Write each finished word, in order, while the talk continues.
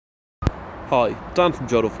Hi, Dan from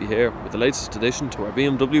Duffy here with the latest addition to our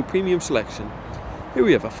BMW premium selection. Here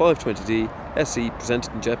we have a 520D SE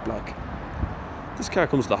presented in jet black. This car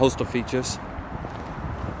comes with a host of features,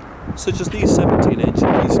 such as these 17-inch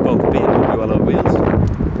bespoke BMW alloy wheels,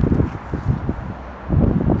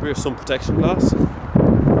 rear sun protection glass,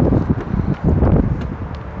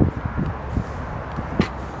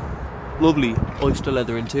 lovely oyster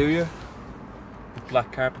leather interior with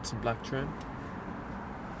black carpets and black trim,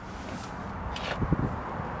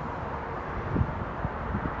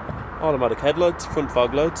 automatic headlights, front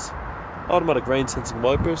fog lights, automatic rain sensing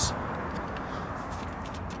wipers,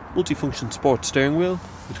 multifunction sport steering wheel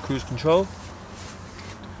with cruise control,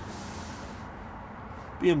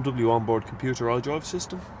 BMW onboard computer iDrive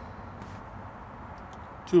system,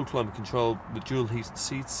 dual climate control with dual heated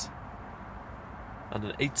seats, and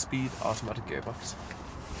an 8-speed automatic gearbox.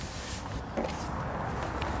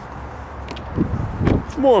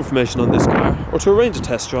 For more information on this car, or to arrange a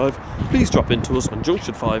test drive, please drop into us on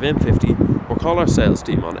Junction 5 M50 or call our sales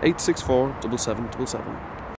team on 864 7777.